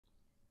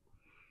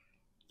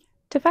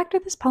To factor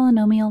this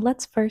polynomial,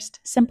 let's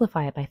first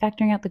simplify it by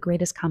factoring out the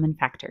greatest common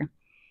factor.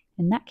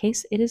 In that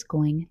case, it is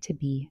going to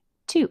be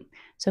 2.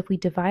 So if we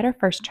divide our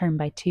first term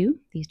by 2,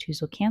 these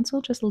 2's will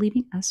cancel, just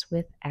leaving us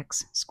with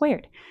x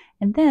squared.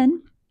 And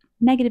then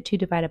negative 2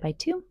 divided by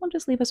 2 will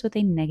just leave us with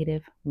a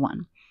negative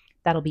 1.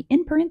 That'll be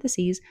in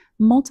parentheses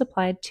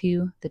multiplied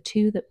to the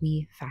 2 that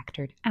we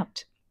factored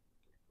out.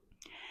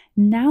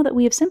 Now that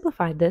we have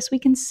simplified this, we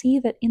can see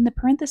that in the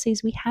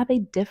parentheses we have a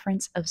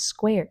difference of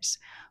squares,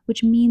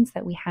 which means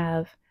that we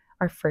have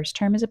our first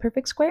term is a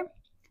perfect square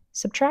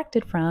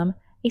subtracted from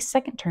a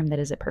second term that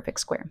is a perfect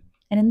square.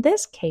 And in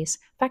this case,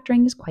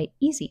 factoring is quite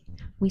easy.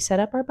 We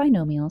set up our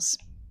binomials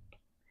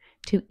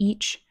to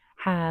each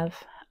have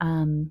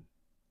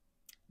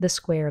the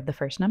square of the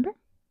first number.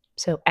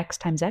 So x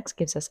times x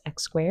gives us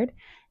x squared,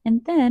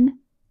 and then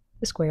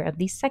the square of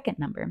the second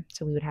number.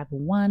 So we would have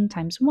 1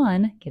 times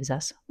 1 gives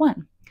us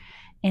 1.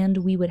 And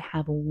we would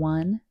have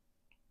 1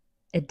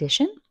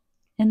 addition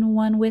and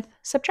 1 with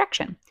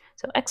subtraction.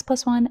 So x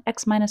plus 1,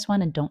 x minus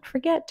 1, and don't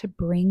forget to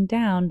bring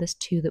down this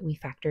 2 that we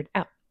factored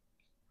out.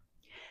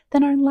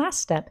 Then our last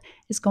step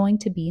is going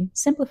to be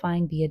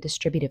simplifying via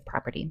distributive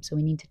property. So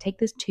we need to take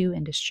this 2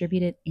 and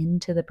distribute it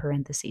into the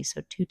parentheses.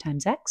 So 2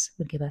 times x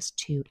would give us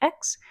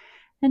 2x,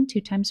 and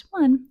 2 times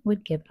 1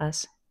 would give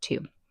us 2.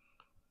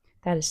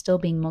 That is still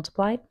being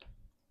multiplied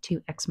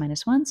to x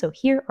minus 1. So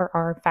here are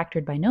our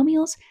factored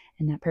binomials,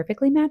 and that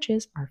perfectly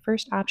matches our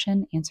first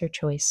option, answer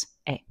choice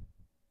A.